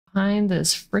behind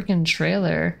this freaking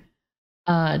trailer.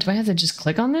 Do I have to just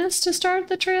click on this to start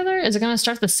the trailer? Is it gonna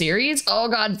start the series? Oh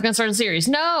god, it's gonna start the series.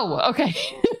 No! Okay.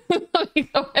 Let me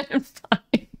go ahead and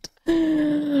find.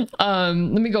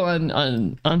 Let me go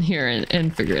on here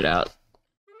and figure it out.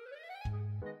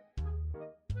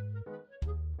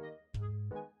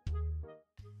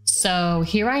 So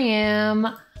here I am.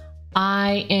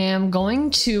 I am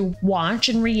going to watch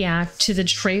and react to the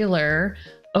trailer.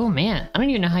 Oh man, I don't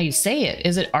even know how you say it.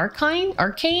 Is it Arcane?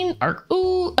 Arcane?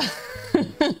 Ooh.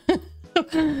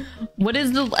 What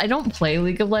is the... I don't play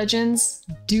League of Legends.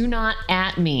 Do not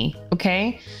at me,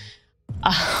 okay?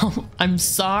 I'm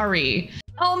sorry.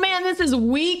 Oh man, this is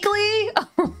weekly?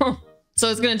 So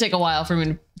it's gonna take a while for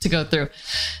me to go through.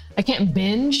 I can't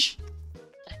binge?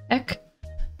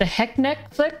 The heck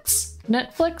Netflix?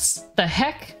 The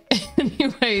heck?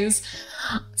 Anyways,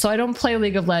 so I don't play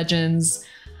League of Legends.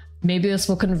 Maybe this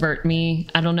will convert me.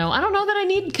 I don't know. I don't know that I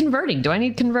need converting. Do I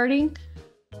need converting?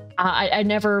 I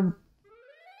never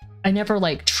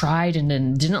like tried and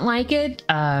then didn't like it.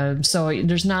 So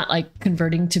there's not like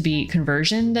conversion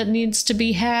that needs to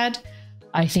be had.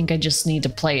 I think I just need to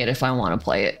play it if I want to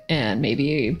play it, and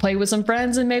maybe play with some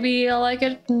friends, and maybe I'll like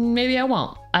it, maybe I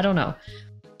won't. I don't know.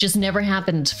 Just never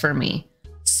happened for me.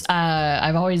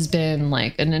 I've always been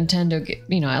like a Nintendo,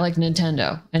 you know, I like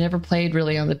Nintendo. I never played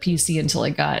really on the PC until I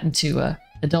got into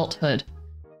adulthood.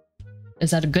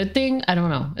 Is that a good thing? I don't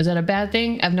know. Is that a bad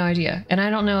thing? I have no idea. And I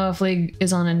don't know if League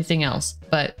is on anything else,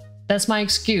 but that's my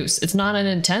excuse. It's not a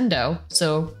Nintendo.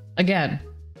 So again,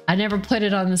 I never played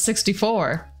it on the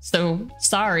 64. So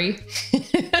sorry.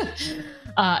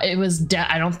 It was,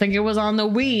 I don't think it was on the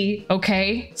Wii.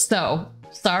 Okay. So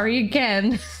sorry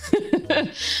again.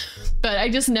 But I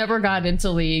just never got into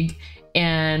League,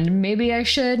 and maybe I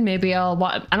should. Maybe I'll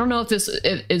watch. I don't know if this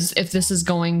is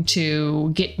going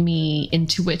to get me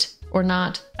into it or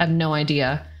not. I have no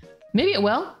idea. Maybe it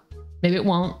will. Maybe it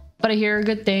won't. But I hear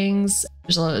good things.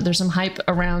 There's some hype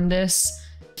around this.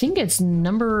 I think it's I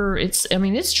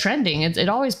mean, it's trending. It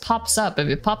always pops up.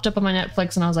 It popped up on my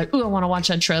Netflix, and I was like, ooh, I want to watch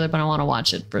that trailer, but I want to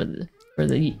watch it for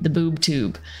the boob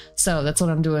tube. So that's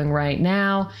what I'm doing right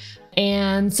now.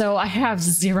 And so I have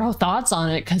zero thoughts on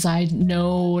it because I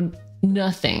know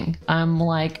nothing. I'm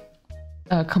like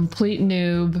a complete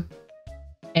noob,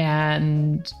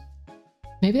 and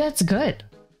maybe that's good.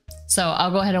 So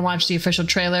I'll go ahead and watch the official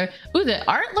trailer. Ooh, the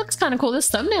art looks kind of cool. This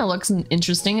thumbnail looks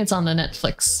interesting. It's on the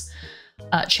Netflix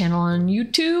channel on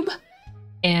YouTube,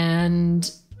 and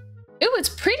ooh, it's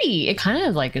pretty. It kind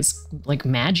of like is like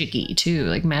magic-y too,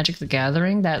 like Magic the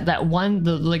Gathering. That one,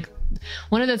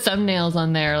 one of the thumbnails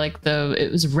on there, like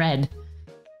it was red,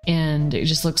 and it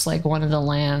just looks like one of the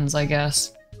lands, I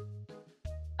guess.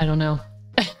 I don't know.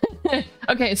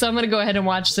 Okay, so I'm gonna go ahead and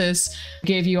watch this.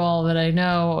 Gave you all that I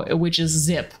know, which is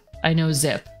Zip. I know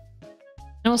Zip.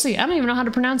 And we'll see. I don't even know how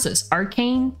to pronounce this.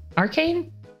 Arcane?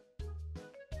 Arcane?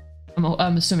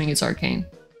 I'm assuming it's Arcane.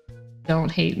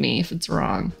 Don't hate me if it's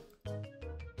wrong.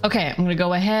 Okay, I'm gonna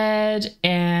go ahead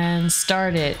and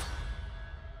start it.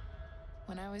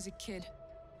 When I was a kid,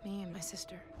 me and my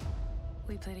sister,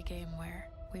 we played a game where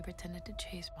we pretended to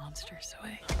chase monsters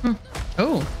away.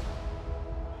 Oh.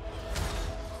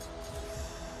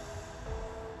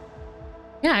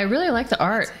 Yeah, I really like the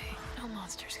art. No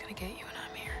monster's gonna get you when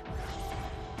I'm here.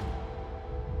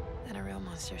 Then a real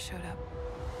monster showed up.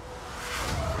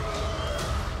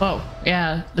 Whoa,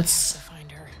 yeah, that's... To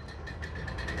find her.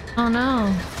 Oh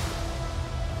no.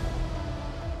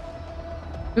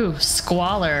 Ooh,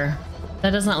 Squalor.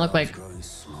 That does not look like...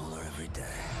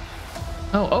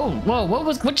 Oh, whoa,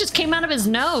 what just came out of his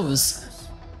nose?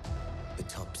 The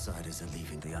topsiders are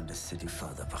leaving the Undercity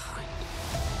further behind.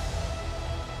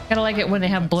 Gotta like it when they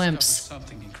have blimps.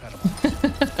 Something incredible.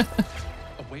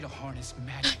 A way to harness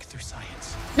magic through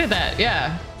science. Look at that,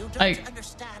 yeah. Like,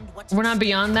 we're not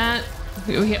beyond that.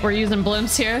 We're using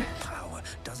blimps here. Power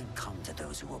doesn't come to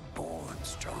those who are born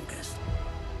strongest.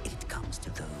 It comes to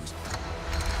those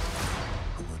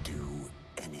who will do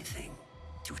anything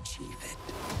to achieve it.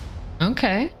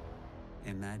 Okay.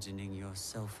 Imagining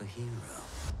yourself a hero.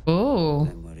 Ooh.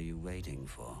 Then what are you waiting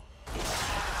for?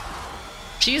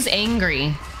 She's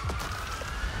angry.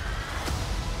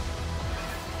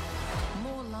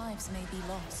 More lives may be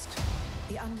lost.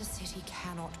 The Undercity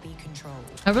cannot be controlled.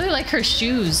 I really like her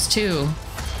shoes too.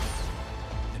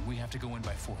 Then we have to go in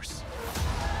by force.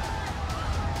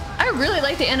 I really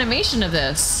like the animation of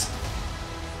this.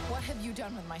 What have you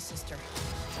done with my sister?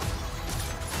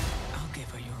 I'll give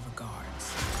her your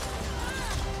regards.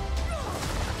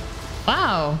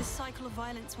 Wow. The cycle of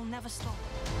violence will never stop.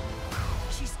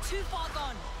 She's too far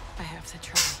gone. I have to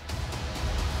try.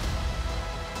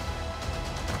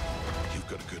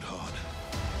 got a good heart.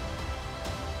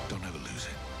 Don't ever lose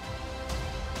it.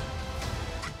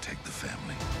 Protect the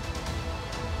family.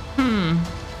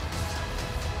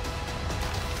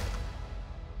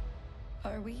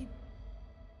 Are we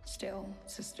still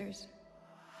sisters?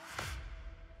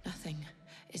 Nothing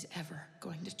is ever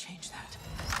going to change that.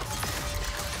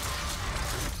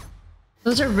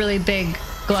 Those are really big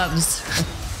gloves.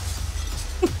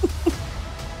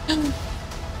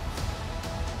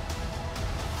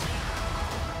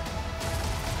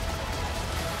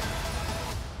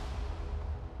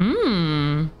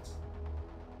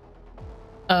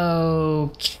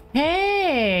 Okay.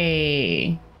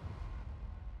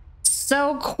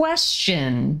 So,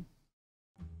 question.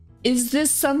 Is this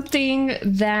something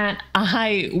that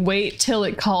I wait till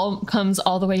it comes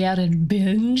all the way out and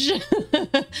binge?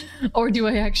 Or do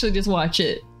I actually just watch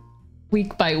it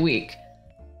week by week?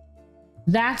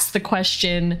 That's the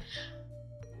question.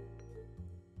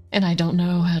 And I don't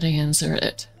know how to answer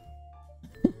it.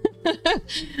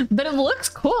 But it looks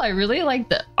cool. I really like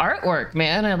the artwork,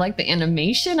 man. I like the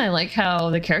animation. I like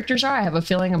how the characters are. I have a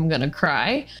feeling I'm gonna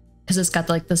cry because it's got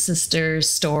like the sister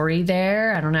story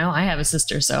there. I don't know. I have a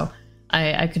sister, so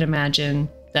I could imagine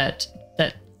that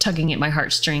tugging at my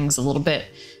heartstrings a little bit.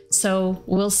 So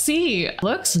we'll see. It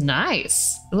looks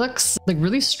nice. It looks like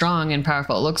really strong and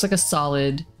powerful. It looks like a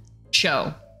solid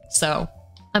show. So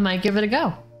I might give it a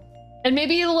go. And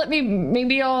maybe it'll let me,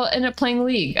 maybe I'll end up playing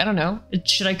League. I don't know.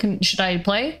 Should I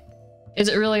play? Is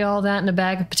it really all that in a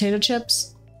bag of potato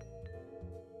chips?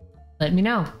 Let me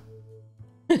know.